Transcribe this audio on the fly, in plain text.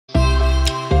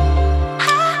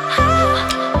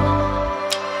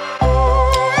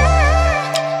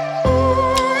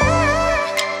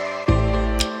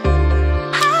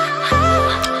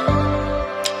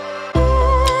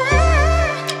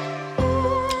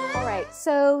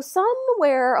So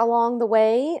somewhere along the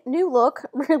way, New Look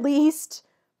released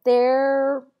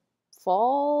their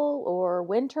fall or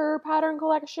winter pattern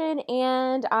collection,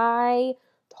 and I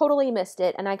totally missed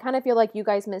it. And I kind of feel like you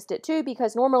guys missed it too,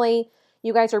 because normally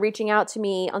you guys are reaching out to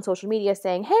me on social media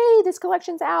saying, hey, this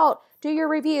collection's out, do your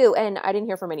review. And I didn't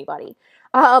hear from anybody.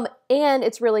 And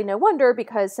it's really no wonder,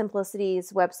 because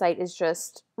Simplicity's website is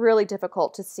just really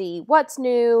difficult to see what's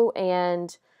new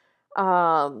and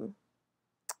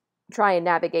try and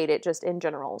navigate it just in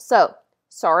general. So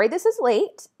sorry this is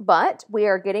late, but we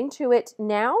are getting to it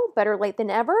now. Better late than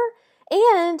ever.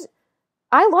 And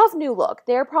I love New Look.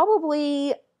 They're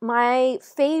probably my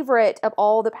favorite of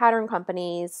all the pattern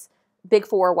companies, Big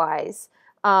Four wise.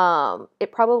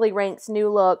 It probably ranks New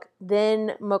Look,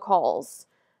 then McCall's,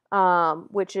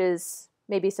 which is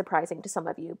maybe surprising to some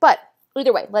of you. But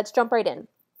either way, let's jump right in.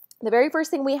 The very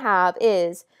first thing we have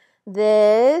is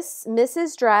this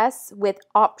Mrs. dress with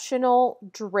optional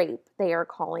drape, they are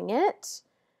calling it.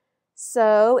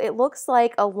 So it looks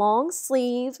like a long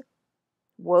sleeve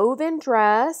woven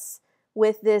dress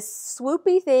with this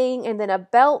swoopy thing and then a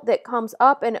belt that comes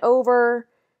up and over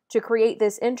to create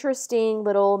this interesting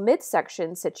little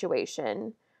midsection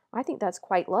situation. I think that's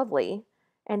quite lovely.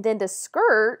 And then the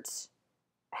skirt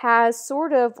has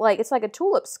sort of like, it's like a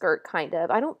tulip skirt kind of.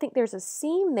 I don't think there's a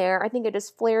seam there. I think it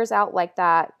just flares out like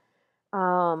that,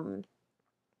 kind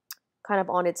of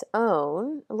on its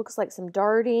own. It looks like some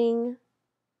darting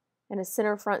and a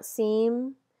center front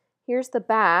seam. Here's the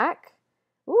back.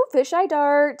 Ooh, fisheye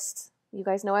darts. You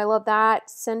guys know I love that.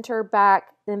 Center back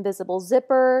invisible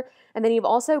zipper. And then you've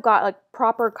also got a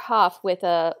proper cuff with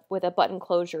a button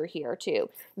closure here too.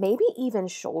 Maybe even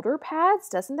shoulder pads.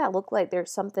 Doesn't that look like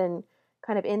there's something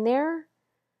kind of in there?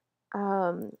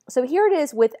 So here it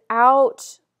is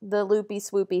without the loopy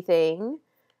swoopy thing.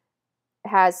 It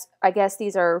has, I guess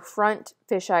these are front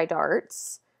fisheye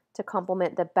darts to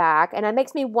complement the back. And it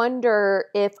makes me wonder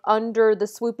if under the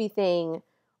swoopy thing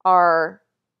are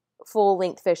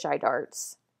full-length fisheye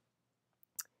darts.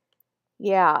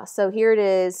 Yeah, so here it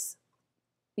is.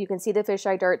 You can see the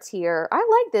fisheye darts here. I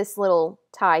like this little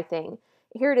tie thing.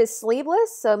 Here it is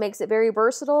sleeveless, so it makes it very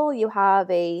versatile. You have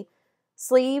a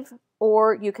sleeve,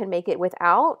 or you can make it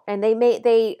without. And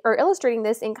they are illustrating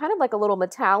this in kind of like a little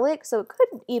metallic, so it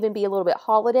could even be a little bit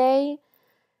holiday.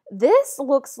 This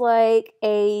looks like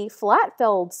a flat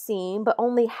felled seam, but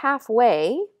only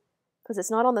halfway, because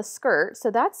it's not on the skirt, so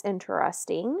that's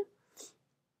interesting.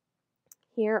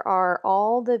 Here are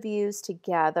all the views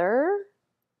together.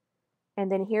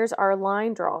 And then here's our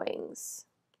line drawings.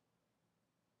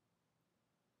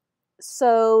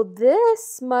 So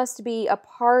this must be a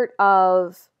part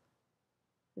of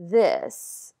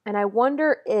this. And I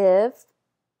wonder if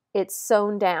it's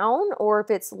sewn down or if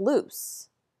it's loose.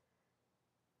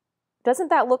 Doesn't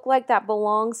that look like that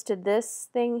belongs to this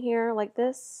thing here, like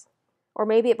this? Or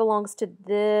maybe it belongs to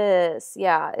this.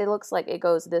 Yeah, it looks like it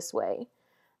goes this way.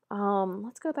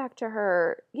 Let's go back to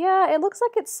her. Yeah, it looks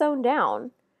like it's sewn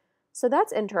down. So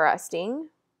that's interesting.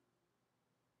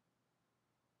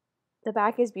 The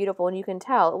back is beautiful, and you can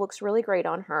tell it looks really great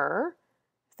on her.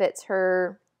 Fits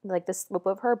her, like the slope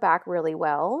of her back really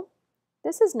well.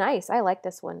 This is nice. I like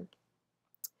this one.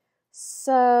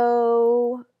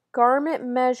 So garment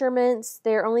measurements,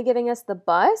 they're only giving us the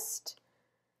bust.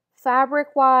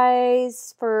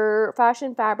 Fabric-wise, for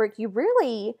fashion fabric, you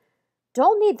really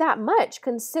don't need that much,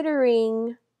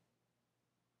 considering,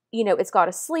 you know, it's got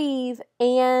a sleeve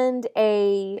and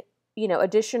a, you know,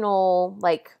 additional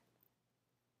like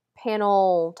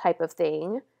panel type of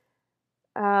thing.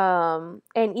 And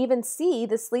even see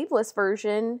the sleeveless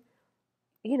version,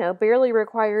 you know, barely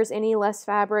requires any less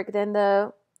fabric than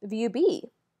the View B.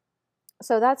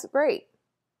 So that's great.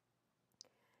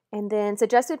 And then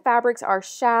suggested fabrics are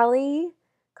challis,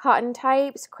 cotton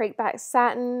types, crepe back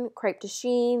satin, crepe de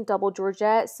chine, double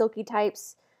georgette, silky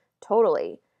types,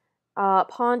 totally.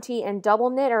 Ponte and double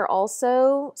knit are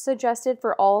also suggested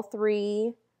for all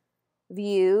three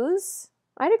views.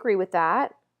 I'd agree with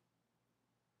that.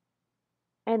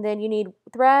 And then you need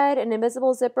thread, an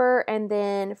invisible zipper, and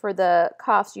then for the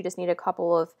cuffs, you just need a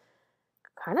couple of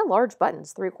kind of large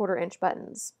buttons, 3/4 inch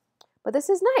buttons. But this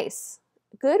is nice.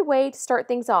 Good way to start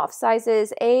things off.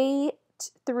 Sizes 8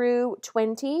 through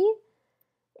 20.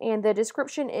 And the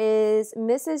description is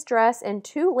Mrs. Dress and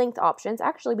 2 length options.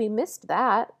 Actually, we missed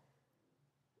that.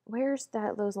 Where's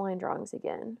those line drawings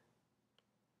again?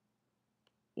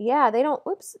 Yeah, they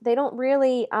don't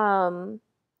really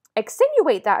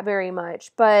accentuate that very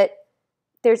much, but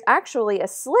there's actually a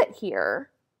slit here.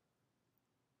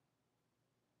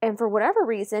 And for whatever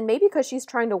reason, maybe because she's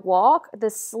trying to walk,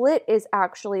 the slit is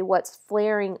actually what's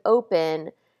flaring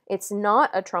open It's not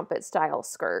a trumpet style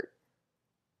skirt.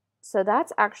 So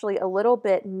that's actually a little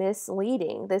bit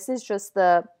misleading. This is just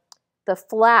the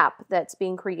flap that's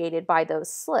being created by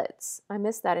those slits. I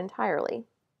missed that entirely.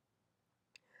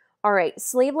 All right,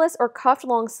 sleeveless or cuffed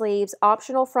long sleeves,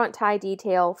 optional front tie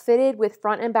detail, fitted with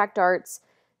front and back darts,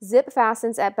 zip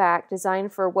fastens at back,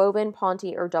 designed for woven,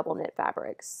 ponte, or double knit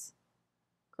fabrics.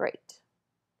 Great.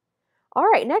 All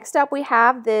right, next up we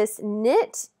have this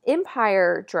knit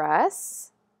empire dress.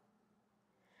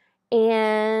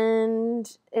 And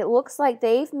it looks like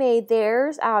they've made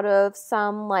theirs out of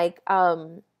some like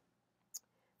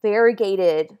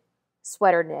variegated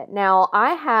sweater knit. Now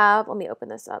I have, let me open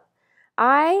this up.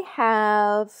 I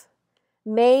have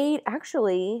made,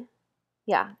 actually,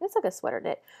 yeah, it's like a sweater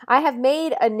knit. I have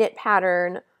made a knit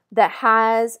pattern that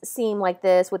has seam like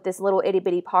this with this little itty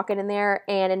bitty pocket in there.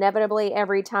 And inevitably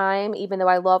every time, even though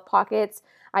I love pockets,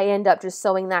 I end up just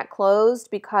sewing that closed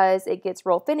because it gets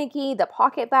real finicky. The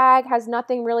pocket bag has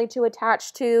nothing really to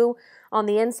attach to on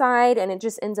the inside, and it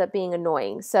just ends up being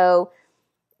annoying. So,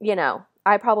 you know,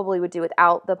 I probably would do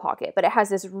without the pocket, but it has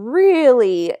this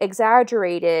really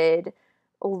exaggerated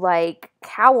like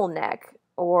cowl neck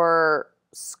or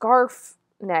scarf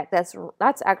neck.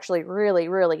 That's actually really,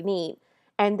 really neat.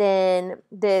 And then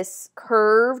this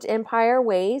curved empire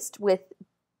waist with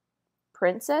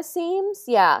princess seams.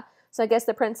 Yeah. So I guess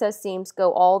the princess seams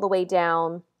go all the way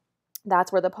down.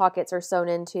 That's where the pockets are sewn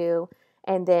into.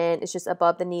 And then it's just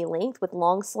above the knee length with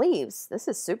long sleeves. This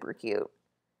is super cute.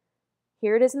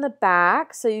 Here it is in the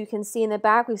back. So you can see in the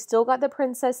back, we've still got the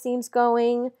princess seams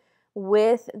going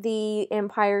with the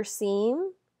empire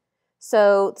seam.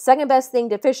 So the second best thing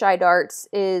to fisheye darts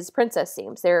is princess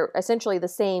seams. They're essentially the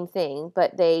same thing,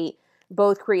 but they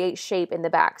both create shape in the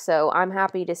back. So I'm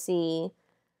happy to see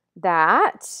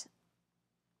that.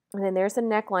 And then there's the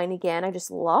neckline again. I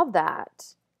just love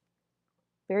that.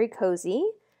 Very cozy.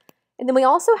 And then we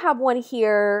also have one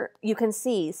here you can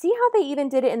see. See how they even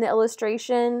did it in the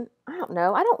illustration? I don't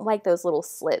know. I don't like those little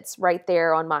slits right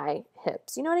there on my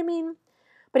hips. You know what I mean?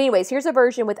 But anyways, here's a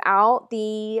version without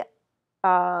the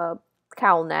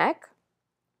cowl neck.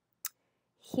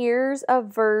 Here's a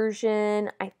version,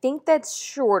 I think that's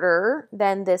shorter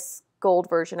than this gold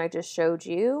version I just showed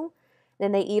you.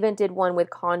 Then they even did one with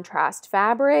contrast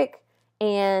fabric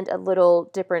and a little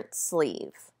different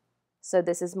sleeve. So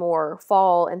this is more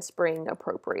fall and spring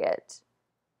appropriate.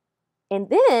 And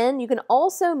then you can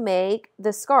also make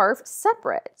the scarf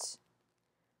separate.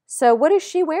 So what is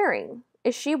she wearing?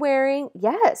 Is she wearing,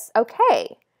 yes,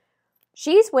 okay.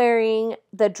 She's wearing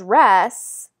the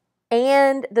dress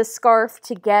and the scarf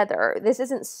together. This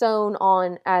isn't sewn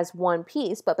on as one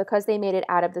piece, but because they made it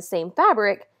out of the same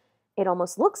fabric, it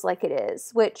almost looks like it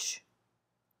is, which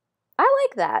I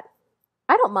like that.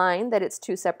 I don't mind that it's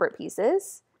two separate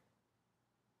pieces.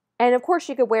 And of course,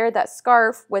 you could wear that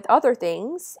scarf with other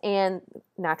things and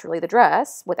naturally the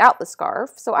dress without the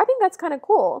scarf. So I think that's kind of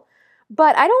cool.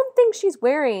 But I don't think she's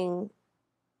wearing,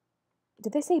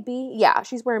 did they say B? Yeah,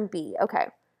 she's wearing B. Okay.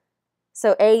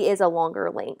 So A is a longer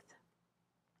length.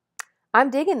 I'm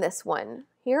digging this one.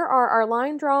 Here are our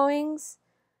line drawings.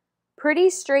 Pretty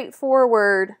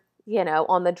straightforward, you know,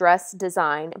 on the dress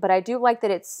design. But I do like that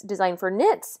it's designed for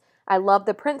knits. I love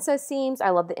the princess seams.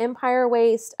 I love the empire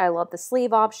waist. I love the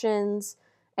sleeve options.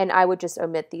 And I would just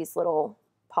omit these little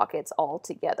pockets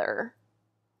altogether.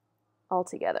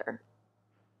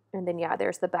 And then, yeah,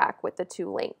 there's the back with the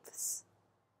two lengths.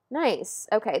 Nice.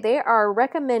 Okay, they are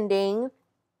recommending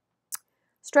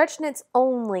stretch knits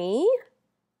only.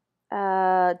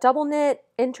 Double knit,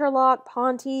 interlock,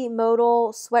 ponte,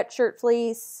 modal, sweatshirt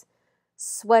fleece,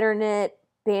 sweater knit,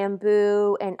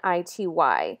 bamboo, and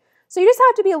ITY. So you just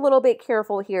have to be a little bit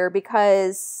careful here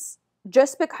because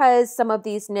just because some of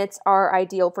these knits are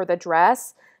ideal for the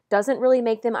dress doesn't really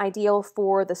make them ideal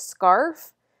for the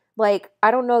scarf. Like,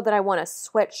 I don't know that I want a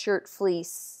sweatshirt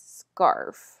fleece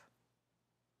scarf.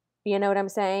 You know what I'm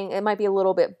saying? It might be a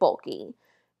little bit bulky.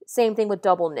 Same thing with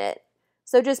double knit.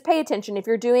 So just pay attention. If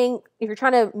you're trying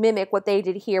to mimic what they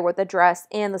did here with the dress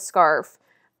and the scarf,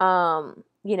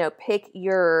 you know, pick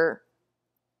your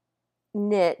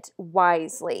knit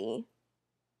wisely.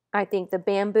 I think the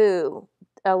bamboo,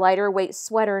 a lighter weight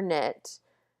sweater knit,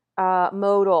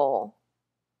 modal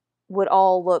would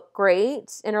all look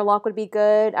great. Interlock would be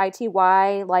good.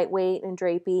 ITY, lightweight and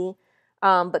drapey.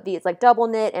 But these like double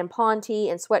knit and ponte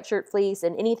and sweatshirt fleece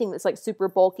and anything that's like super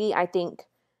bulky, I think,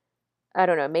 I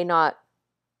don't know, may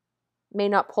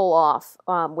not pull off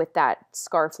with that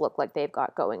scarf look like they've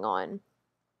got going on.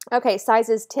 Okay,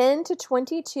 sizes 10 to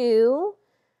 22.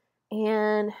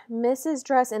 And Mrs.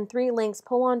 dress in 3 lengths,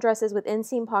 pull-on dresses with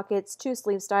inseam pockets, 2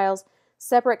 sleeve styles,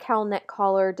 Separate cowl neck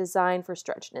collar designed for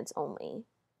stretch knits only.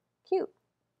 Cute.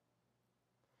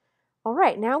 All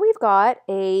right, now we've got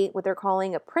what they're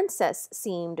calling a princess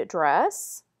seamed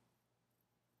dress.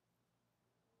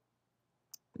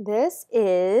 This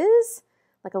is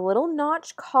like a little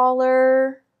notch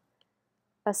collar,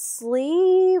 a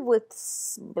sleeve with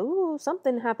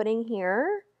something happening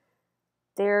here.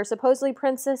 There's supposedly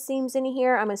princess seams in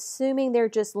here. I'm assuming they're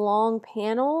just long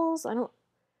panels. I don't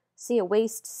see a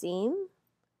waist seam.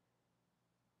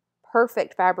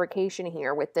 Perfect fabrication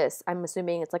here with this. I'm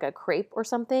assuming it's like a crepe or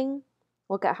something.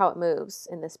 Look at how it moves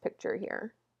in this picture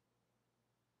here.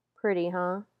 Pretty,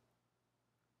 huh?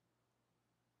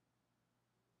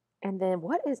 And then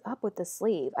what is up with the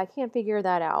sleeve? I can't figure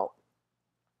that out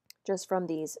just from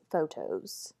these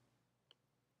photos.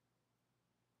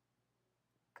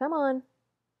 Come on.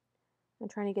 I'm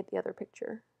trying to get the other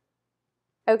picture.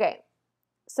 Okay,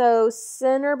 so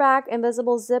center back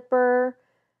invisible zipper.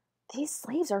 These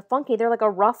sleeves are funky. They're like a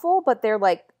ruffle, but they're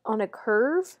like on a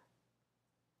curve.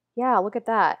 Yeah, look at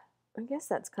that. I guess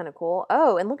that's kind of cool.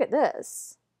 Oh, and look at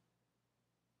this.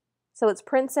 So it's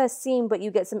princess seam, but you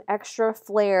get some extra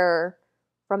flare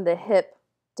from the hip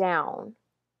down.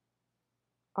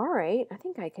 All right, I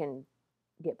think I can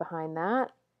get behind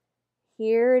that.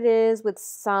 Here it is with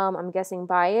some, I'm guessing,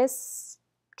 bias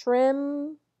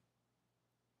trim.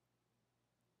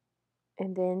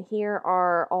 And then here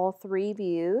are all three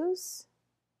views.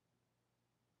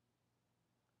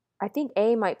 I think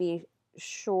A might be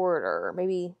shorter,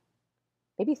 maybe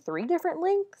 3 different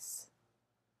lengths.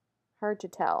 Hard to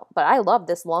tell, but I love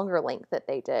this longer length that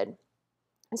they did,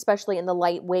 especially in the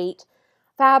lightweight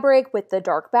fabric with the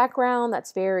dark background.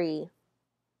 That's very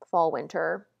fall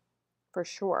winter for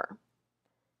sure.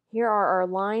 Here are our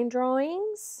line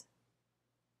drawings.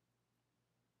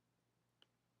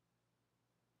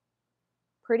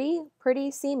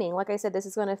 Pretty seaming. Like I said, this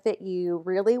is going to fit you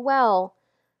really well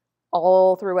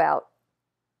all throughout.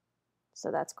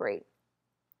 So that's great.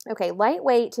 Okay,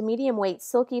 lightweight to medium weight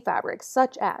silky fabrics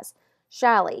such as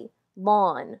challis,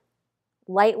 lawn,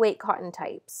 lightweight cotton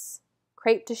types,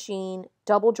 crepe to sheen,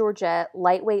 double georgette,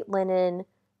 lightweight linen,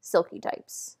 silky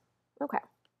types. Okay.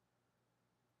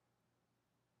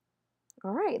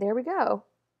 All right, there we go.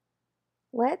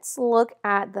 Let's look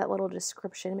at that little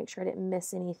description, make sure I didn't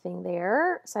miss anything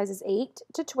there. Sizes 8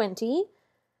 to 20.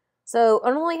 So it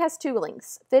only has 2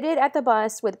 lengths. Fitted at the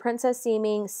bust with princess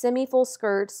seaming, semi-full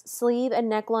skirts, sleeve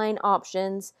and neckline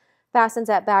options, fastens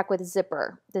at back with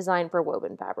zipper, designed for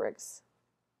woven fabrics.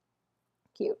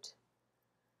 Cute.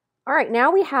 All right,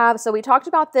 now we have, so we talked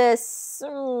about this,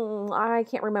 I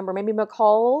can't remember, maybe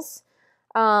McCall's,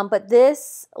 but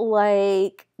this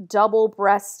like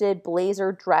double-breasted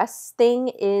blazer dress thing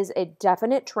is a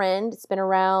definite trend. It's been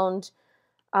around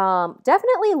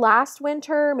definitely last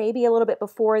winter, maybe a little bit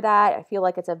before that. I feel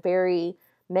like it's a very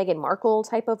Meghan Markle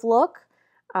type of look.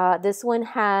 This one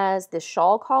has the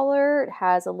shawl collar. It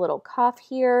has a little cuff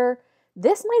here.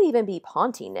 This might even be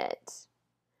Ponte knit.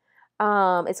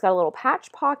 It's got a little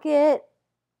patch pocket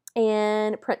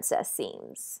and princess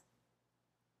seams.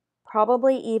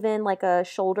 Probably even like a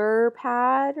shoulder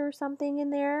pad or something in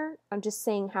there. I'm just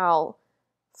saying how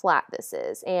flat this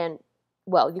is. And,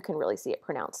 well, you can really see it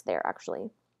pronounced there,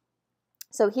 actually.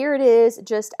 So here it is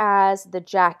just as the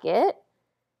jacket.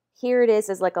 Here it is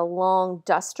as like a long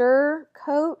duster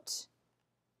coat.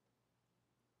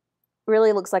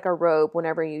 Really looks like a robe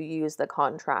whenever you use the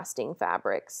contrasting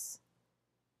fabrics.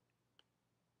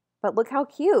 But look how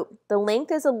cute. The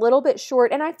length is a little bit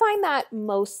short, and I find that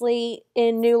mostly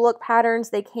in new look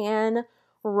patterns, they can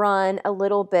run a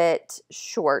little bit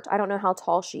short. I don't know how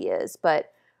tall she is,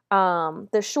 but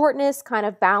the shortness kind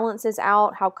of balances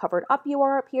out how covered up you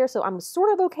are up here, so I'm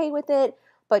sort of okay with it,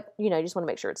 but you know, you just want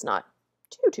to make sure it's not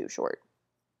too short.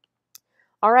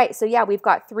 All right, so yeah, we've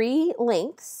got 3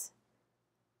 lengths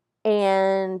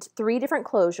and 3 different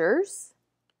closures.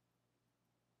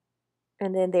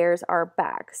 And then there's our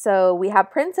back. So we have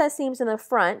princess seams in the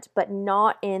front, but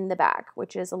not in the back,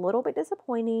 which is a little bit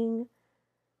disappointing.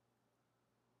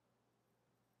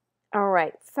 All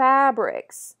right,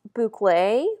 fabrics.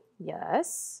 Boucle,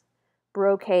 yes.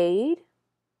 Brocade,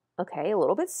 okay, a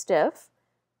little bit stiff.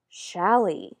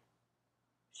 Challis.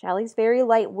 Challis very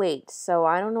lightweight, so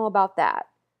I don't know about that.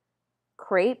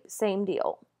 Crepe, same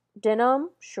deal.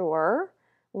 Denim, sure.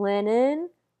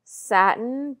 Linen,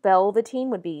 satin,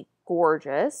 velveteen would be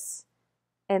gorgeous,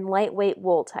 and lightweight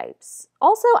wool types.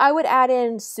 Also, I would add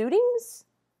in suitings,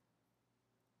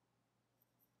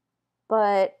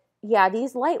 but yeah,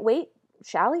 these lightweight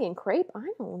challis and crepe, I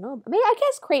don't know. I mean, I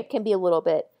guess crepe can be a little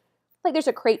bit, like there's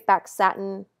a crepe back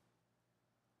satin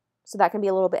So that can be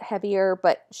a little bit heavier,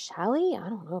 but challis, I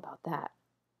don't know about that.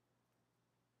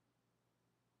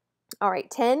 All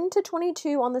right, 10 to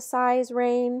 22 on the size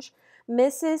range.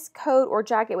 Misses coat or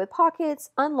jacket with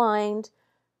pockets, unlined,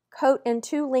 coat in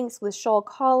 2 lengths with shawl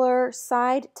collar,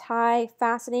 side tie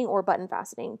fastening or button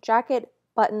fastening. Jacket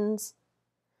button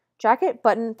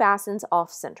fastens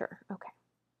off center. Okay.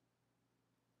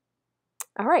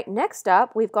 All right, next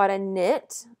up, we've got a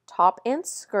knit top and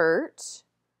skirt.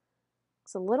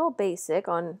 It's a little basic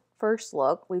on first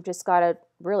look. We've just got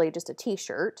really just a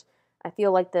t-shirt. I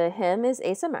feel like the hem is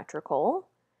asymmetrical.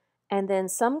 And then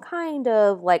some kind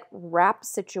of like wrap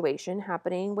situation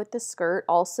happening with the skirt,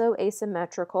 also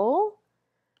asymmetrical.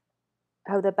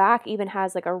 Oh, the back even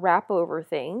has like a wrap over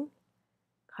thing.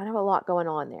 Kind of a lot going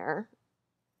on there.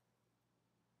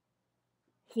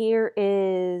 Here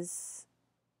is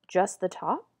just the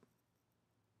top.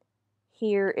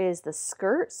 Here is the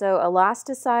skirt. So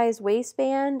elasticized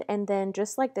waistband and then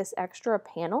just like this extra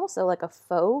panel. So like a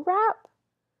faux wrap.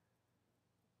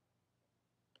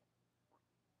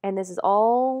 And this is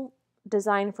all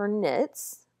designed for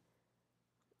knits.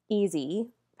 Easy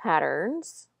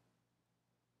patterns.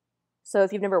 So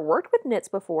if you've never worked with knits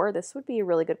before, this would be a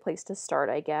really good place to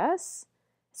start, I guess.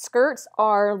 Skirts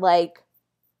are like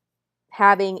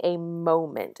having a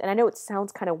moment. And I know it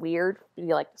sounds kind of weird.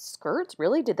 You're like, skirts?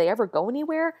 Really? Did they ever go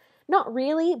anywhere? Not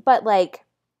really, but like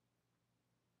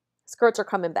skirts are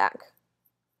coming back.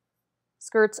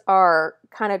 Skirts are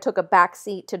kind of took a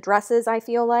backseat to dresses, I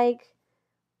feel like,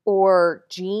 or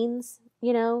jeans,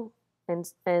 you know,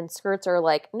 and skirts are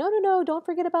like, no, don't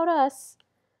forget about us.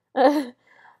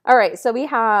 All right, so we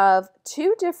have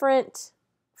 2 different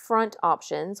front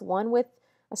options, one with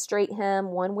a straight hem,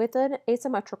 one with an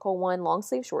asymmetrical one, long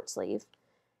sleeve, short sleeve.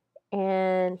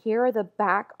 And here are the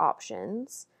back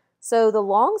options. So the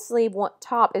long sleeve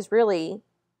top is really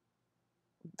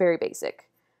very basic.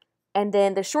 And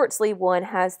then the short sleeve one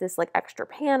has this like extra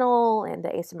panel and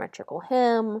the asymmetrical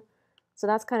hem. So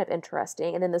that's kind of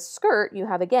interesting. And then the skirt, you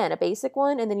have again a basic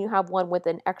one, and then you have one with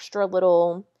an extra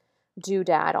little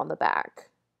doodad on the back.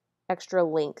 Extra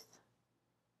length.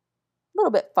 A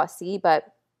little bit fussy,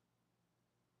 but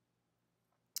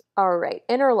all right.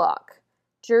 Interlock,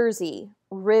 jersey,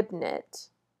 rib knit.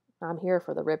 I'm here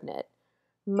for the rib knit.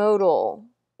 Modal,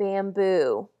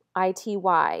 bamboo,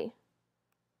 ITY.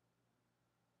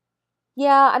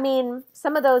 Yeah, I mean,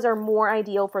 some of those are more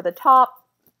ideal for the top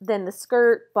than the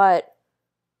skirt, but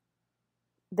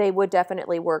they would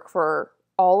definitely work for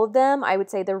all of them. I would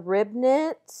say the rib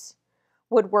knit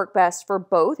would work best for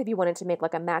both if you wanted to make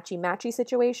like a matchy-matchy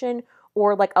situation,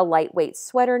 or like a lightweight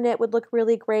sweater knit would look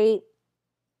really great.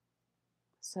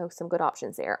 So some good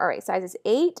options there. All right, sizes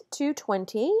 8 to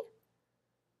 20.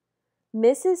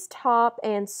 Mrs. Top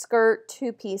and skirt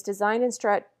 2-piece designed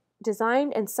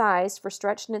and sized for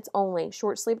stretch knits only.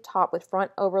 Short sleeve top with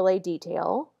front overlay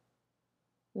detail.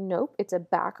 Nope, it's a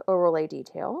back overlay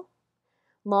detail.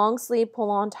 Long sleeve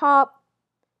pull-on top,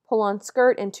 pull-on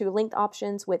skirt, and 2 length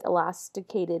options with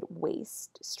elasticated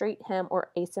waist, straight hem, or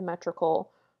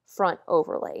asymmetrical front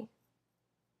overlay.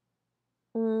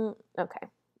 Okay.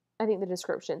 I think the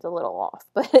description's a little off,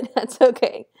 but that's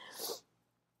okay.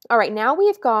 All right, now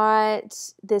we've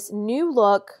got this new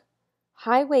look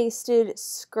high-waisted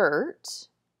skirt.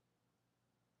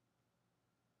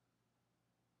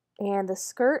 And the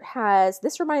skirt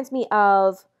this reminds me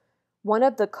of one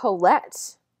of the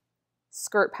Colette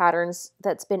skirt patterns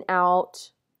that's been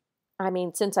out, I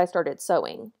mean, since I started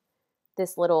sewing.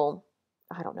 This little,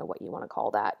 I don't know what you want to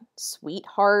call that,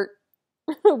 sweetheart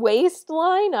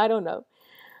waistline? I don't know.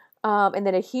 And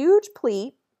then a huge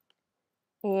pleat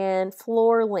and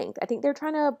floor length. I think they're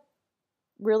trying to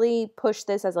really push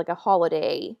this as like a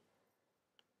holiday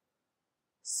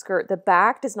skirt. The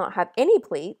back does not have any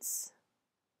pleats,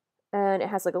 and it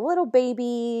has like a little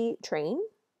baby train.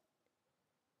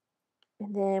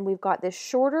 And then we've got this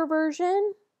shorter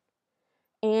version,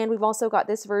 and we've also got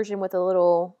this version with a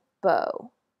little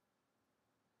bow.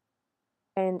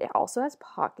 And it also has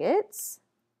pockets.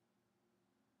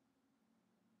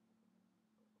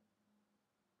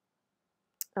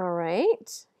 All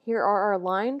right, here are our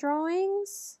line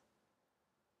drawings.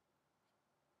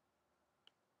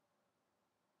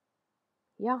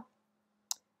 Yeah.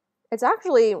 It's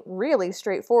actually really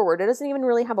straightforward. It doesn't even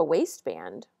really have a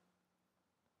waistband.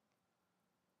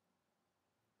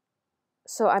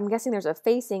 So I'm guessing there's a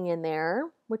facing in there,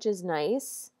 which is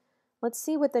nice. Let's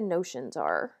see what the notions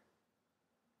are.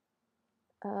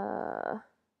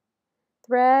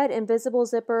 Thread, invisible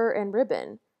zipper, and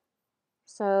ribbon.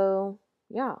 So,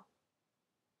 yeah.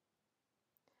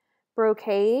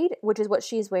 brocade, which is what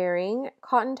she's wearing,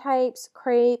 cotton types,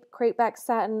 crepe, crepeback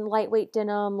satin, lightweight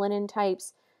denim, linen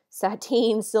types,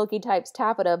 sateen, silky types,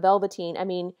 taffeta, velveteen. I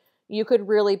mean, you could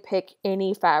really pick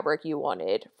any fabric you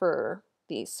wanted for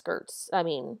these skirts. I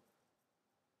mean,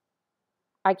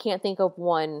 I can't think of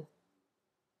one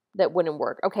that wouldn't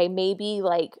work. Okay, maybe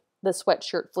like the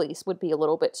sweatshirt fleece would be a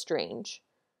little bit strange.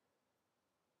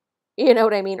 You know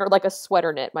what I mean? Or like a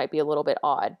sweater knit might be a little bit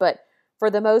odd, but for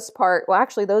the most part, well,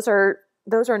 actually those are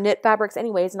knit fabrics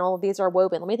anyways, and all of these are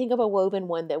woven. Let me think of a woven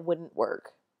one that wouldn't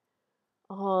work.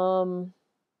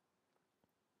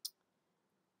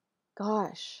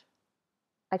 Gosh,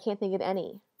 I can't think of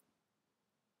any.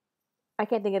 I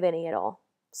can't think of any at all.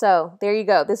 So there you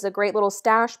go. This is a great little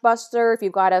stash buster. If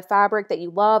you've got a fabric that you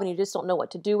love and you just don't know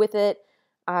what to do with it,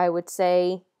 I would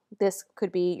say this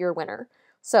could be your winner.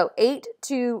 So 8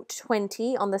 to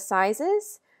 20 on the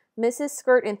sizes. Misses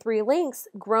skirt in 3 lengths,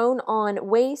 grown on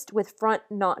waist with front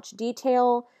notch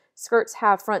detail. Skirts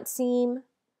have front seam,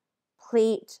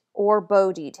 pleat, or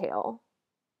bow detail.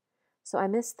 So I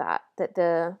missed that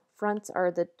the fronts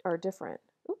are different.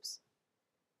 Oops.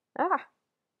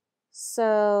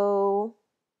 So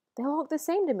they all look the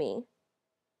same to me.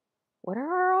 What are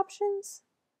our options?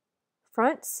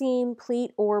 Front seam,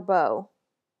 pleat, or bow.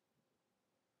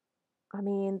 I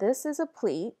mean, this is a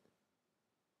pleat.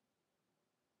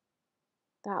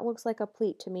 That looks like a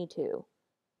pleat to me too.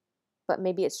 But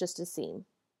maybe it's just a seam.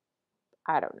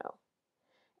 I don't know.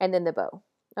 And then the bow.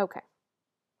 Okay.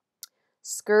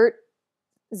 Skirt,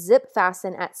 zip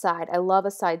fasten at side. I love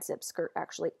a side zip skirt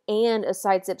actually. And a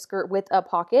side zip skirt with a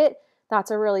pocket.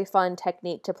 That's a really fun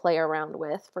technique to play around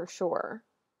with for sure.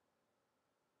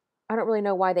 I don't really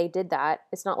know why they did that.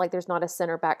 It's not like there's not a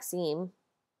center back seam.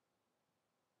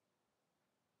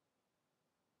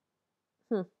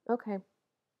 Okay.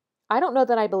 I don't know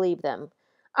that I believe them.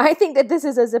 I think that this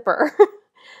is a zipper.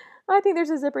 I think there's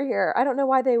a zipper here. I don't know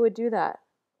why they would do that.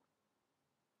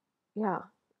 Yeah.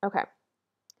 Okay.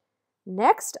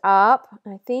 Next up,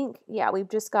 I think, yeah, we've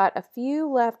just got a few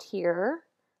left here.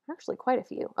 Actually, quite a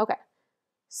few. Okay.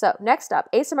 So next up,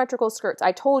 asymmetrical skirts.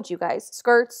 I told you guys,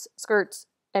 skirts, skirts,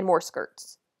 and more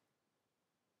skirts.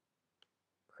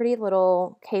 Pretty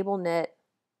little cable knit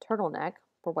turtleneck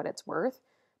for what it's worth.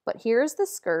 But here's the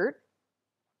skirt.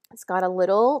 It's got a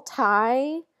little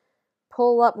tie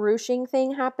pull-up ruching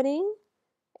thing happening.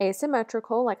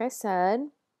 Asymmetrical, like I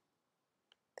said.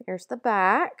 There's the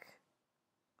back.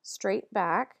 Straight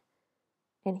back.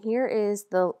 And here is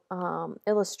the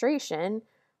illustration,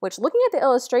 which looking at the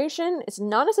illustration, it's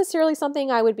not necessarily something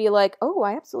I would be like, oh,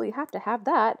 I absolutely have to have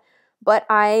that. But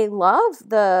I love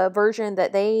the version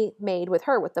that they made with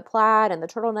her, with the plaid and the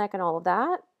turtleneck and all of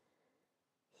that.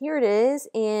 Here it is,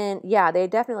 and yeah, they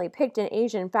definitely picked an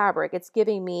Asian fabric. It's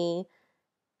giving me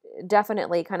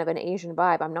definitely kind of an Asian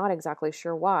vibe. I'm not exactly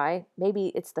sure why.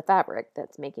 Maybe it's the fabric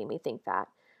that's making me think that.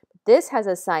 This has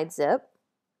a side zip.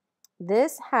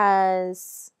 This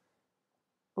has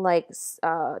like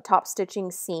top stitching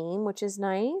seam, which is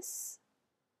nice.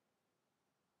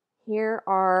 Here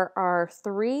are our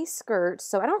 3 skirts.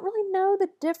 So I don't really know the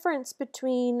difference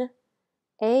between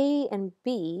A and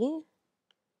B.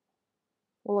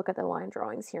 We'll look at the line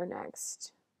drawings here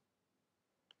next.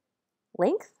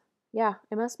 Length? Yeah,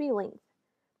 it must be length.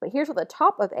 But here's what the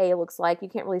top of A looks like. You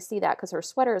can't really see that because her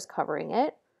sweater is covering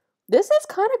it. This is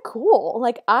kind of cool.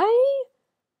 Like, I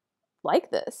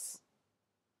like this.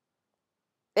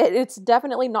 It's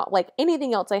definitely not like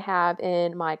anything else I have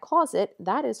in my closet.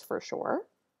 That is for sure.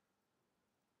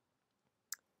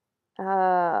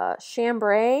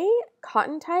 Chambray,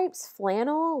 cotton types,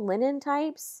 flannel, linen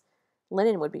types.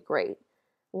 Linen would be great.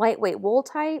 Lightweight wool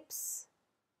types.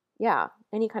 Yeah,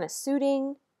 any kind of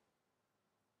suiting.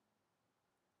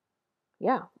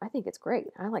 Yeah, I think it's great.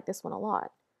 I like this one a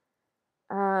lot.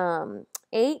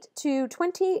 8 to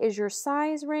 20 is your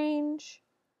size range.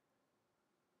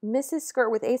 Misses skirt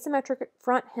with asymmetric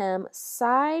front hem,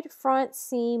 side front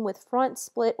seam with front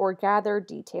split or gathered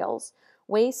details.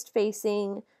 Waist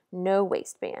facing, no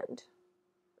waistband.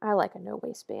 I like a no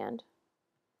waistband.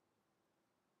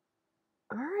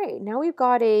 All right, now we've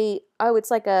got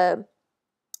it's like a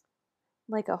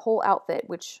whole outfit,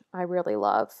 which I really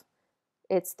love.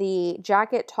 It's the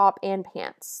jacket, top, and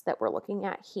pants that we're looking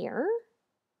at here.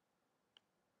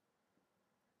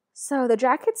 So the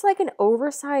jacket's like an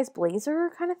oversized blazer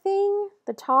kind of thing.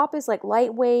 The top is like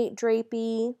lightweight,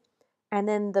 drapey. And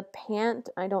then the pant,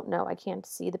 I don't know. I can't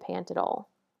see the pant at all.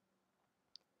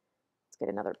 Let's get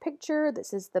another picture.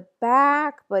 This is the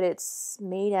back, but it's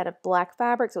made out of black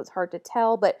fabric, so it's hard to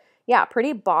tell. But yeah,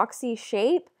 pretty boxy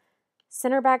shape.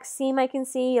 Center back seam I can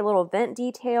see, a little vent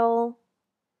detail.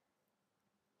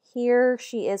 Here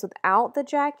she is without the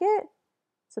jacket.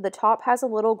 So the top has a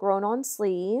little grown-on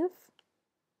sleeve,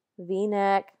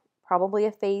 V-neck, probably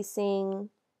a facing.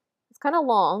 It's kind of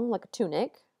long, like a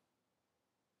tunic.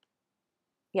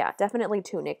 Yeah, definitely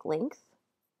tunic length.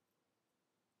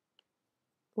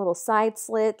 Little side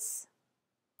slits.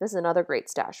 This is another great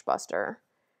stash buster.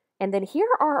 And then here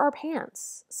are our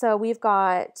pants. So we've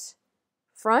got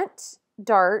front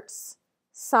darts,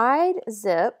 side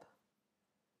zip,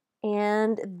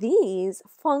 and these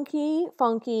funky,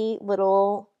 funky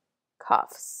little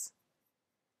cuffs.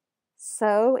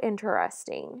 So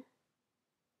interesting.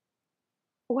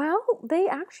 Well, they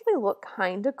actually look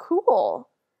kind of cool.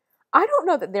 I don't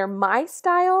know that they're my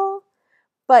style,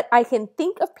 but I can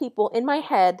think of people in my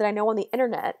head that I know on the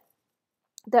internet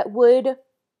that would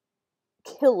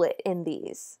kill it in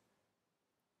these.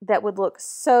 That would look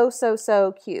so, so,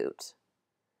 so cute.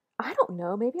 I don't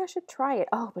know. Maybe I should try it.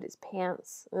 Oh, but it's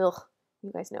pants. Ugh.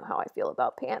 You guys know how I feel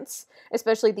about pants.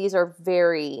 Especially these are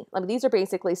these are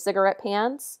basically cigarette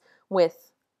pants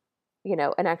with,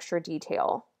 an extra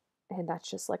detail. And that's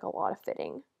just like a lot of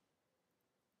fitting.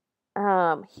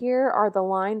 Here are the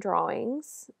line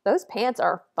drawings. Those pants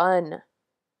are fun.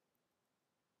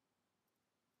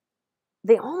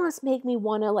 They almost make me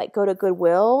want to go to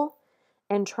Goodwill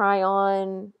and try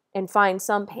on and find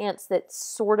some pants that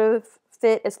sort of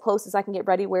fit as close as I can get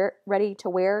ready to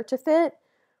wear to fit.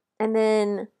 And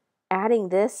then adding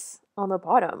this on the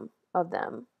bottom of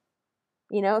them.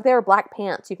 If they were black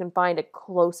pants, you can find a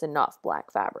close enough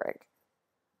black fabric.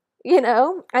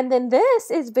 And then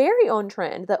this is very on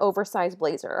trend, the oversized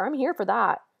blazer. I'm here for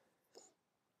that.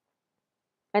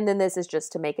 And then this is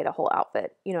just to make it a whole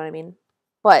outfit. You know what I mean?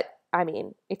 But,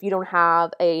 if you don't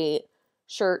have a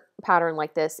shirt pattern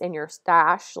like this in your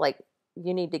stash,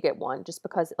 you need to get one just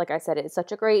because, like I said, it's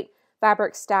such a great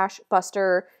fabric stash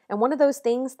buster. And one of those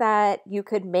things that you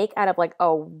could make out of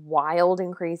a wild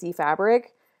and crazy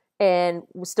fabric and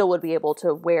still would be able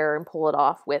to wear and pull it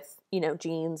off with,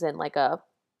 jeans and a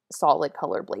solid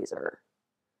color blazer.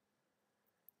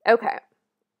 Okay.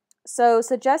 So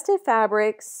suggested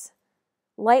fabrics,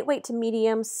 lightweight to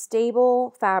medium,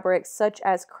 stable fabrics such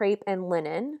as crepe and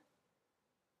linen.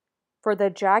 For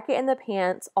the jacket and the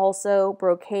pants, also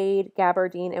brocade,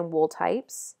 gabardine, and wool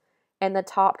types. And the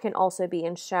top can also be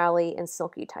in challis and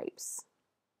silky types.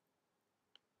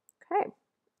 Okay.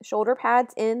 Shoulder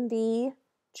pads in the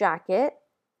jacket.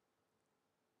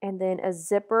 And then a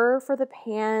zipper for the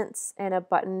pants and a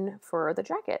button for the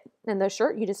jacket. And the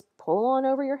shirt you just pull on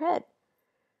over your head.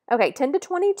 Okay, 10 to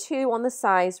 22 on the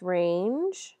size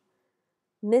range.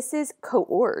 Mrs.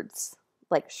 Coords,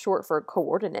 short for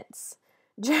coordinates.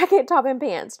 Jacket, top, and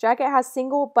pants. Jacket has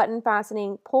single button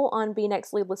fastening, pull on V-neck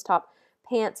sleeveless top.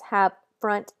 Pants have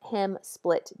front hem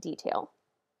split detail.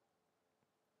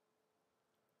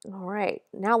 All right,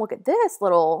 now look at this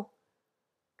little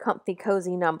comfy,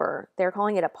 cozy number. They're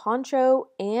calling it a poncho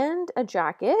and a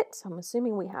jacket. I'm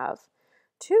assuming we have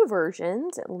two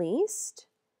versions at least.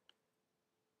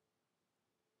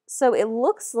 So it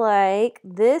looks like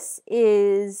this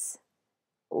is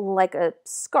like a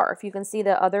scarf. You can see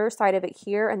the other side of it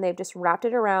here, and they've just wrapped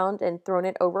it around and thrown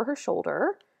it over her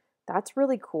shoulder. That's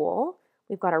really cool.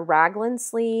 We've got a raglan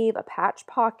sleeve, a patch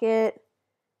pocket,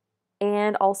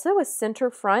 and also a center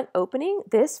front opening.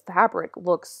 This fabric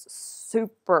looks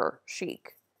super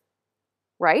chic,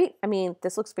 right?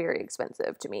 This looks very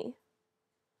expensive to me.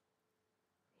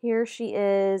 Here she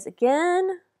is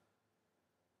again.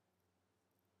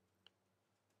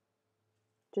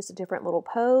 Just a different little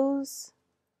pose.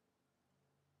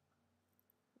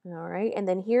 All right, and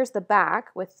then here's the back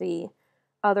with the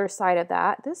other side of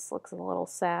that. This looks a little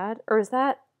sad. Or is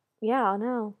that, yeah,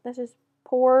 no, that's just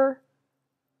poor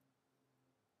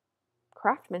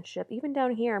craftsmanship. Even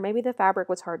down here, maybe the fabric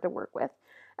was hard to work with.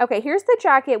 Okay, here's the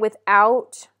jacket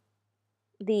without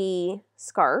the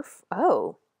scarf.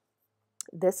 Oh,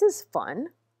 this is fun.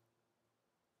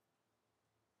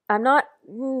 I'm not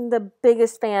the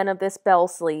biggest fan of this bell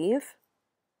sleeve,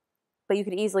 but you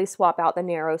could easily swap out the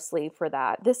narrow sleeve for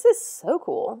that. This is so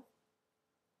cool.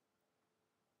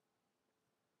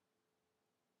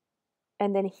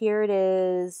 And then here it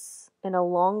is in a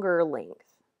longer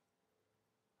length.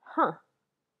 Huh.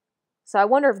 So I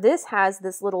wonder if this has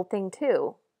this little thing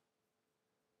too.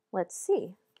 Let's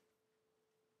see.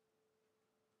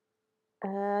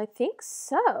 I think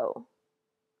so.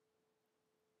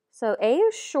 So A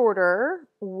is shorter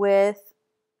with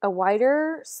a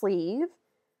wider sleeve.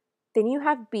 Then you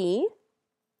have B,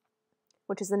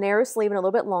 which is the narrow sleeve and a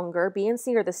little bit longer. B and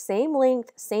C are the same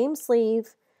length, same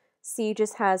sleeve. C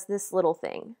just has this little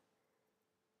thing.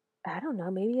 I don't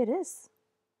know, maybe it is.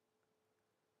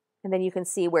 And then you can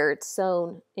see where it's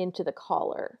sewn into the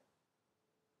collar.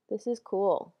 This is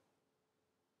cool.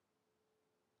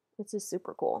 This is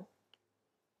super cool.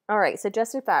 All right,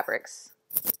 suggested fabrics.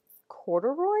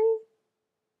 Corduroy?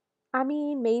 I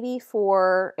mean, maybe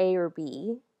for A or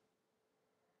B.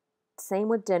 Same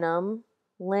with denim,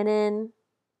 linen,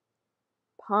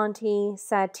 ponte,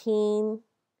 sateen,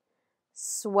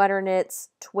 sweater knits,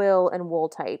 twill, and wool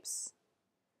types.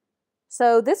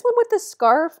 So this one with the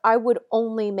scarf, I would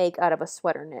only make out of a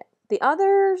sweater knit. The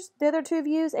other two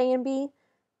views, A and B,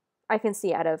 I can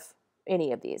see out of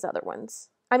any of these other ones.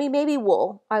 I mean, maybe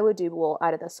wool. I would do wool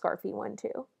out of the scarfy one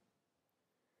too.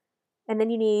 And then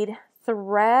you need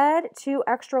thread, 2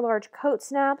 extra large coat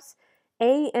snaps,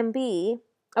 A and B.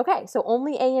 Okay, so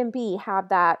only A and B have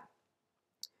that,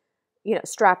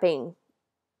 strapping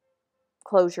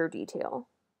closure detail.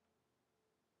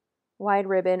 Wide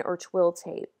ribbon or twill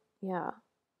tape. Yeah.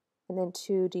 And then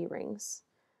 2 D-rings.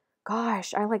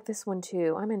 Gosh, I like this one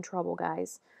too. I'm in trouble,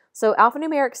 guys. So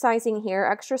alphanumeric sizing here,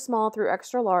 extra small through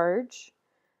extra large.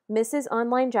 Mrs.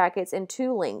 Online jackets in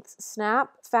 2 lengths.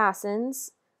 Snap,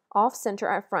 fastens, off center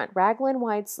at front. Raglan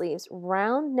wide sleeves.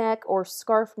 Round neck or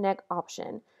scarf neck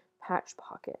option. Patch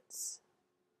pockets.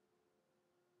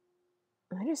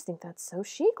 I just think that's so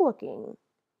chic looking.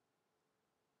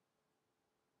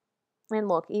 And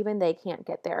look, even they can't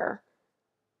get their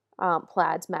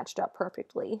plaids matched up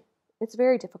perfectly. It's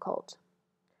very difficult.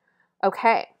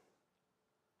 Okay.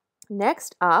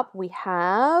 Next up, we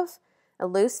have a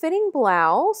loose-fitting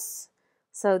blouse.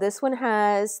 So this one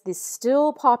has the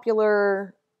still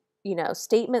popular,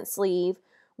 statement sleeve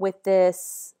with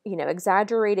this,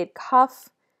 exaggerated cuff,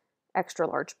 extra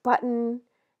large button,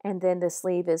 and then the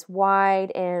sleeve is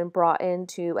wide and brought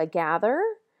into a gather.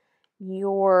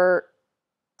 Your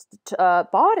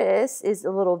bodice is a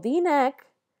little V-neck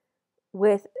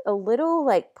with a little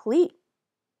pleat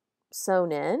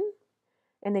sewn in.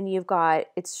 And then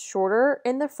it's shorter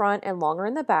in the front and longer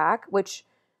in the back, which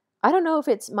I don't know if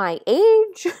it's my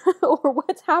age or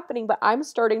what's happening, but I'm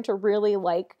starting to really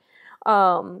like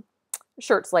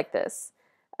shirts like this.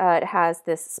 It has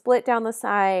this split down the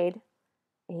side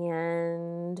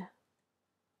and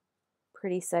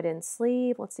pretty set in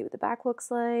sleeve. Let's see what the back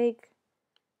looks like.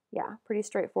 Yeah, pretty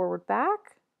straightforward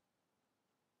back.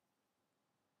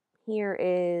 Here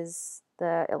is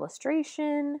the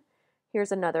illustration.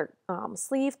 Here's another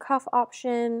sleeve cuff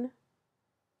option.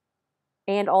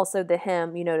 And also the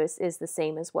hem, you notice, is the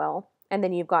same as well. And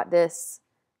then you've got this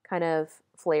kind of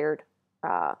flared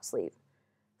sleeve.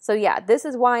 So yeah, this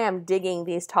is why I'm digging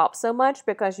these tops so much,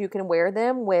 because you can wear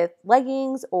them with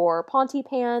leggings or ponte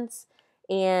pants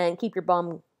and keep your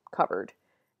bum covered,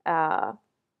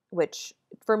 which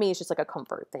for me is just like a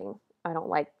comfort thing. I don't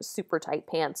like super tight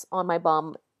pants on my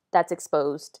bum that's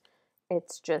exposed.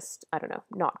 It's just, I don't know,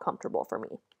 not comfortable for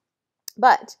me.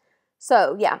 But,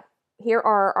 so yeah, here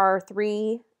are our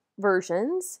 3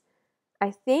 versions.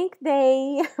 I think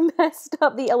they messed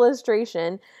up the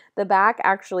illustration. The back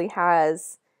actually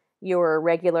has your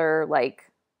regular, I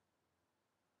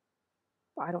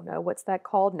don't know, what's that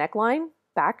called? Neckline?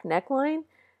 Back neckline?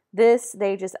 This,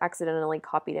 they just accidentally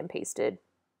copied and pasted.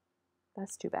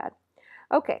 That's too bad.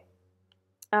 Okay.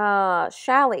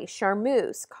 Challis,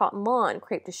 charmeuse, cotton lawn,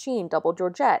 crepe de chine, double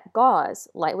georgette, gauze,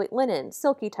 lightweight linen,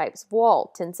 silky types,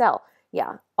 voile, tencel.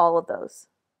 Yeah, all of those.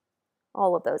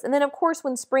 All of those. And then, of course,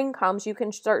 when spring comes, you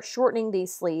can start shortening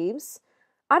these sleeves.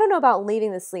 I don't know about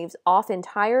leaving the sleeves off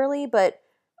entirely, but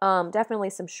definitely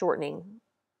some shortening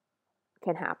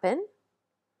can happen.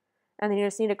 And then you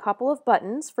just need a couple of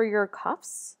buttons for your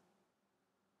cuffs.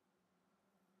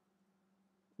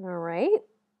 All right.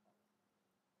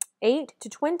 8 to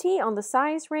 20 on the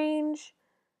size range.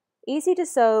 Easy to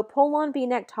sew, pull-on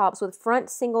V-neck tops with front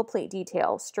single pleat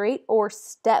detail, straight or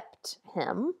stepped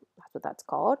hem, that's what that's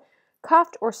called,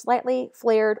 cuffed or slightly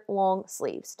flared long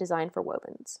sleeves, designed for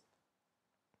wovens.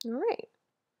 All right.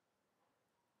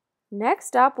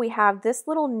 Next up, we have this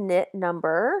little knit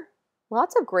number.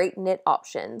 Lots of great knit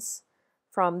options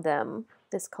from them,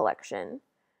 this collection.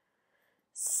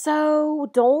 So,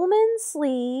 dolman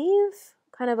sleeve,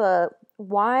 kind of a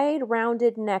wide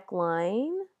rounded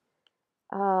neckline,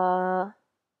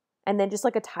 and then just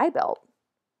like a tie belt.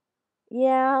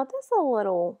 Yeah, that's a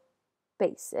little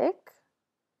basic.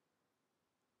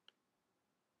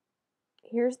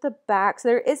 Here's the back. So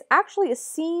there is actually a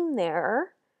seam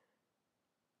there.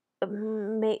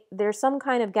 There's some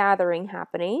kind of gathering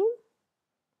happening.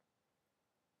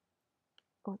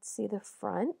 Let's see the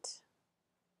front.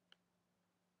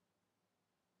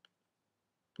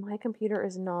 My computer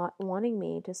is not wanting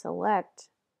me to select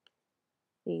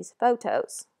these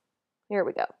photos. Here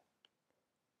we go.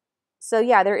 So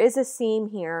yeah, there is a seam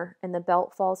here and the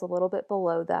belt falls a little bit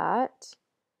below that.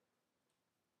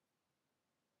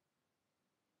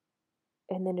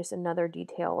 And then just another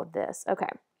detail of this. Okay.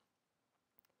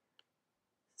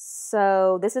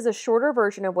 So this is a shorter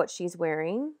version of what she's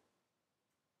wearing.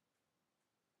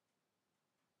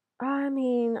 I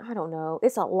mean, I don't know.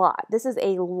 It's a lot. This is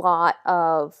a lot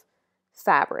of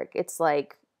fabric. It's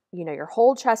like, you know, your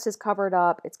whole chest is covered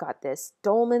up. It's got this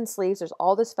dolman sleeves. There's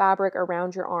all this fabric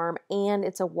around your arm, and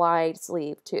it's a wide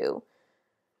sleeve too.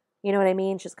 You know what I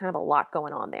mean? It's just kind of a lot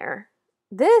going on there.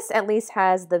 This at least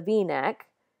has the V-neck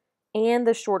and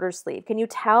the shorter sleeve. Can you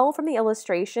tell from the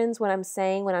illustrations what I'm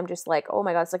saying when I'm just like, oh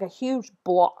my God, it's like a huge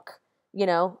block, you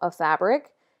know, of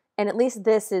fabric. And at least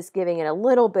this is giving it a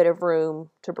little bit of room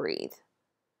to breathe.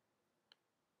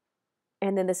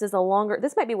 And then this is a longer,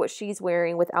 this might be what she's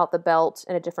wearing without the belt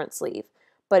and a different sleeve.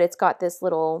 But it's got this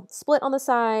little split on the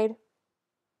side,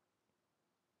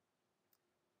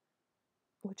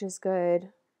 which is good.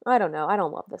 I don't know. I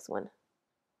don't love this one.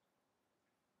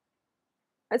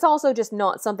 It's also just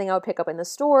not something I would pick up in the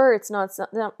store. It's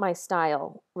not my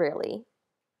style, really,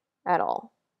 at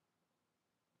all.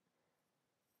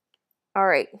 All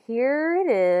right, here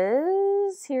it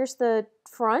is. Here's the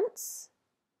fronts.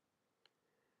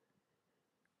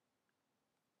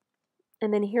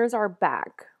 And then here's our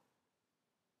back.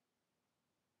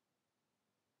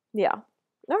 Yeah.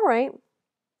 All right.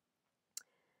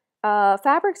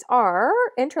 Fabrics are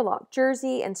interlock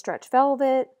jersey and stretch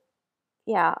velvet.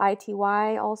 Yeah,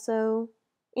 ITY also.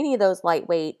 Any of those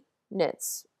lightweight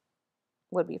knits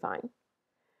would be fine.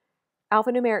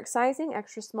 Alphanumeric sizing,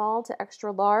 extra small to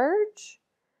extra large.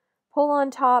 Pull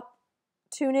on top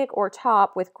tunic or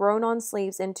top with grown on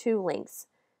sleeves in 2 lengths.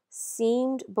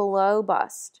 Seamed below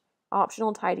bust.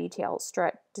 Optional tie details,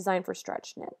 designed for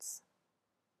stretch knits.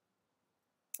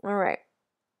 All right.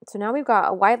 So now we've got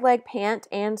a wide leg pant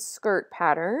and skirt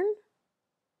pattern.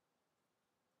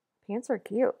 Pants are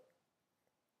cute.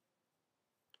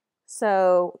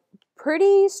 So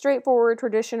pretty straightforward,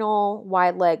 traditional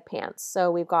wide leg pants.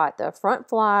 So we've got the front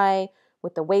fly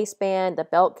with the waistband, the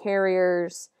belt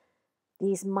carriers.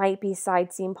 These might be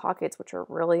side seam pockets, which are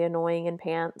really annoying in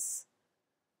pants.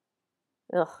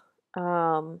 Ugh.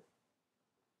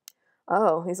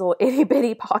 Oh, these little itty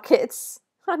bitty pockets.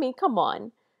 I mean, come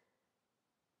on.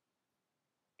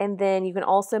 And then you can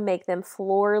also make them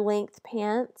floor length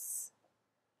pants.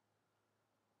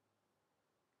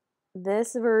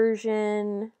 This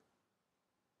version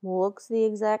looks the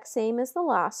exact same as the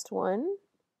last one,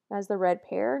 as the red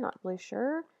pair, not really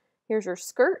sure. Here's your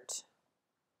skirt.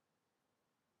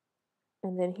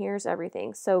 And then here's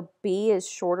everything. So B is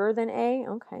shorter than A.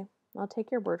 Okay, I'll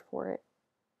take your word for it.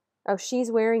 Oh, she's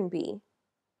wearing B.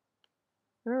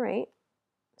 All right.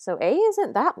 So A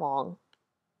isn't that long.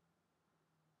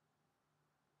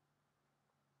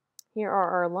 Here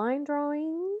are our line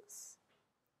drawings.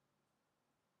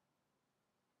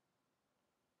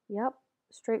 Yep,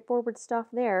 straightforward stuff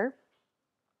there.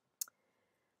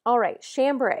 All right,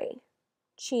 chambray,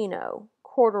 chino,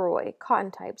 corduroy,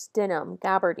 cotton types, denim,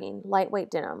 gabardine, lightweight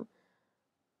denim,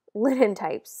 linen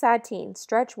types, sateen,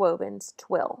 stretch wovens,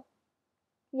 twill.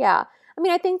 Yeah, I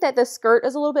mean, I think that the skirt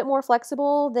is a little bit more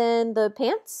flexible than the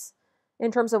pants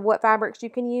in terms of what fabrics you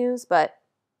can use, but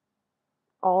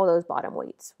all those bottom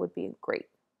weights would be great.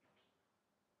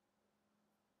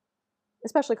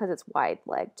 Especially because it's wide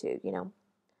leg too, you know.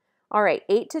 All right,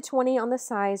 8 to 20 on the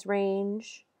size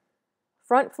range.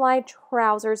 Front fly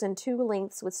trousers in 2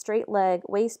 lengths with straight leg.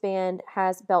 Waistband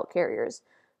has belt carriers.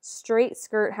 Straight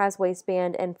skirt has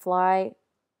waistband and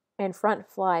front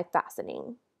fly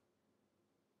fastening.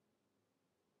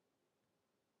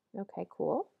 Okay,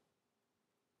 cool.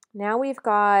 Now we've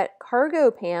got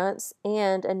cargo pants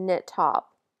and a knit top.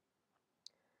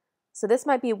 So this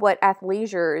might be what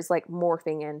athleisure is like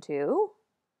morphing into.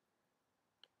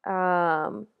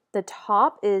 The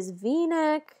top is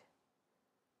V-neck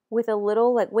with a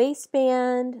little like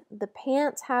waistband. The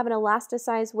pants have an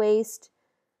elasticized waist,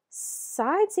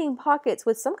 side seam pockets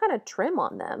with some kind of trim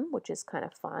on them, which is kind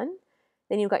of fun.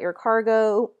 Then you've got your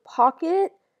cargo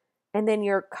pocket and then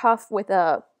your cuff with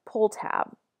a pull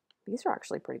tab. These are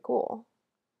actually pretty cool.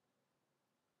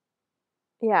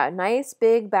 Yeah, nice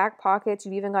big back pockets.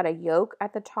 You've even got a yoke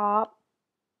at the top.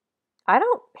 I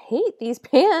don't hate these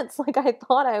pants like I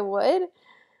thought I would.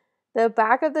 The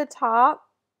back of the top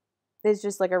is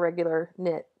just like a regular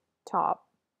knit top.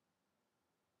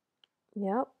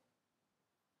 Yep.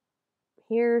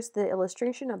 Here's the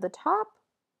illustration of the top.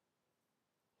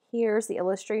 Here's the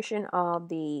illustration of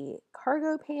the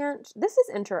cargo pant. This is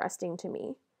interesting to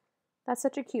me. That's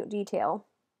such a cute detail.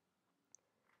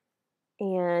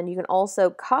 And you can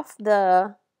also cuff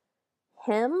the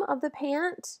hem of the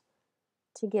pant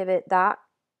to give it that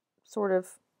sort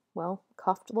of, well,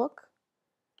 cuffed look.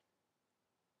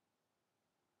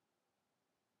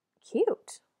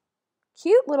 Cute.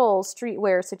 Cute little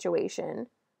streetwear situation.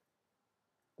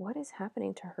 What is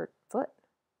happening to her foot?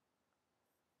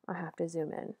 I have to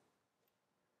zoom in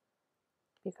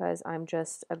because I'm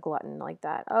just a glutton like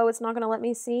that. Oh, it's not going to let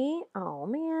me see? Oh,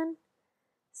 man.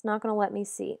 It's not going to let me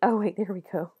see. Oh, wait, there we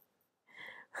go.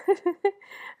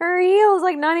 Her heel is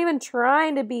like not even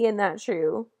trying to be in that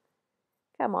shoe.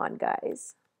 Come on,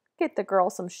 guys. Get the girl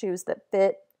some shoes that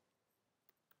fit.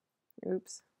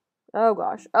 Oops. Oh,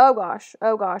 gosh. Oh, gosh.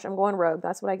 Oh, gosh. I'm going rogue.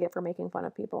 That's what I get for making fun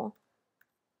of people.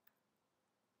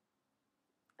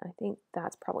 I think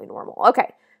that's probably normal.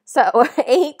 Okay. So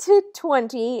 8 to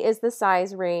 20 is the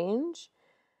size range.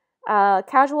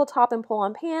 Casual top and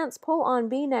pull-on pants. Pull-on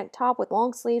V-neck top with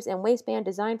long sleeves and waistband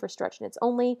designed for stretch knits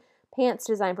only. Pants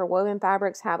designed for woven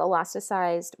fabrics have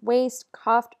elasticized waist,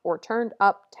 cuffed or turned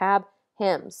up tab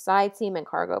hems, side seam, and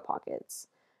cargo pockets.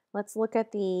 Let's look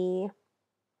at the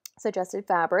suggested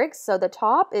fabrics. So the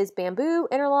top is bamboo,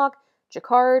 interlock,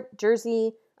 jacquard,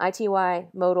 jersey, ITY,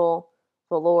 modal,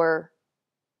 velour.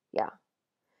 Yeah.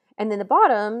 And then the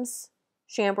bottoms,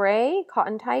 chambray,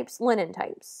 cotton types, linen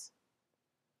types.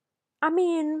 I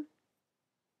mean,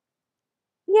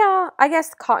 yeah, I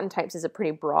guess cotton types is a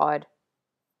pretty broad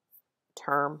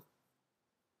term.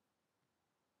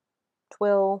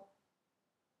 Twill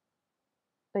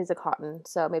is a cotton,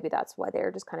 so maybe that's why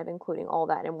they're just kind of including all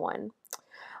that in one.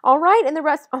 All right, and the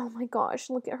rest, oh my gosh,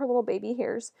 look at her little baby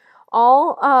hairs.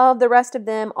 All of the rest of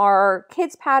them are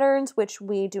kids patterns, which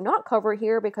we do not cover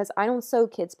here because I don't sew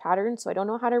kids patterns, so I don't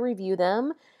know how to review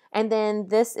them. And then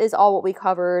this is all what we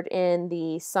covered in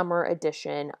the summer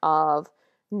edition of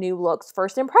New Looks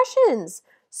First Impressions.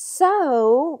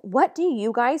 So what do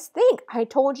you guys think? I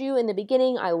told you in the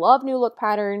beginning, I love New Look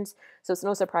patterns, so it's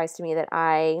no surprise to me that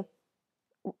I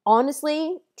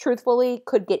honestly, truthfully,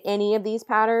 could get any of these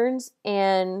patterns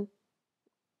and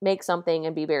make something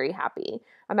and be very happy.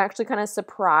 I'm actually kind of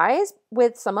surprised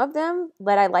with some of them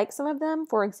that I like some of them.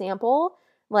 For example,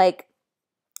 like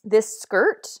this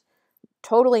skirt,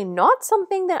 totally not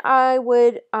something that I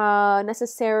would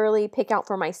necessarily pick out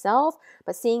for myself,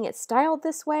 but seeing it styled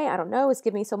this way, I don't know, it's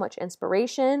giving me so much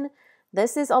inspiration.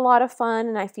 This is a lot of fun,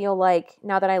 and I feel like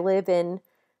now that I live in,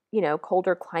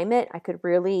 colder climate, I could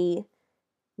really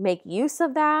make use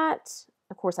of that.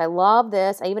 Of course, I love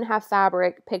this. I even have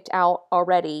fabric picked out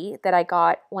already that I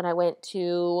got when I went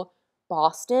to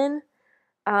Boston,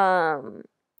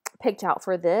 picked out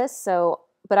for this. So,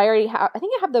 but I already have, I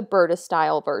think I have the Berta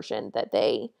style version that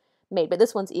they made, but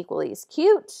this one's equally as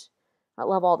cute. I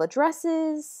love all the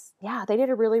dresses. Yeah, they did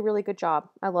a really, really good job.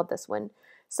 I love this one.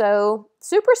 So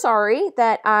super sorry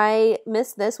that I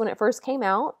missed this when it first came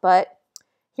out, but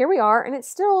here we are, and it's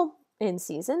still in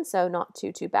season, so not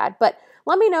too bad. But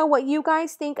let me know what you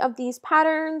guys think of these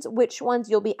patterns, which ones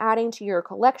you'll be adding to your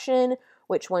collection,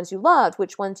 which ones you loved,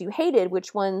 which ones you hated,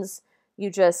 which ones you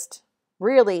just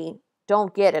really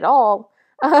don't get at all.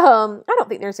 I don't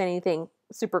think there's anything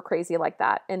super crazy like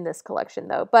that in this collection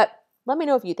though, but let me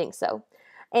know if you think so.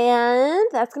 And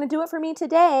that's going to do it for me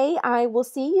today. I will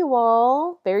see you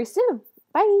all very soon.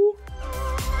 Bye.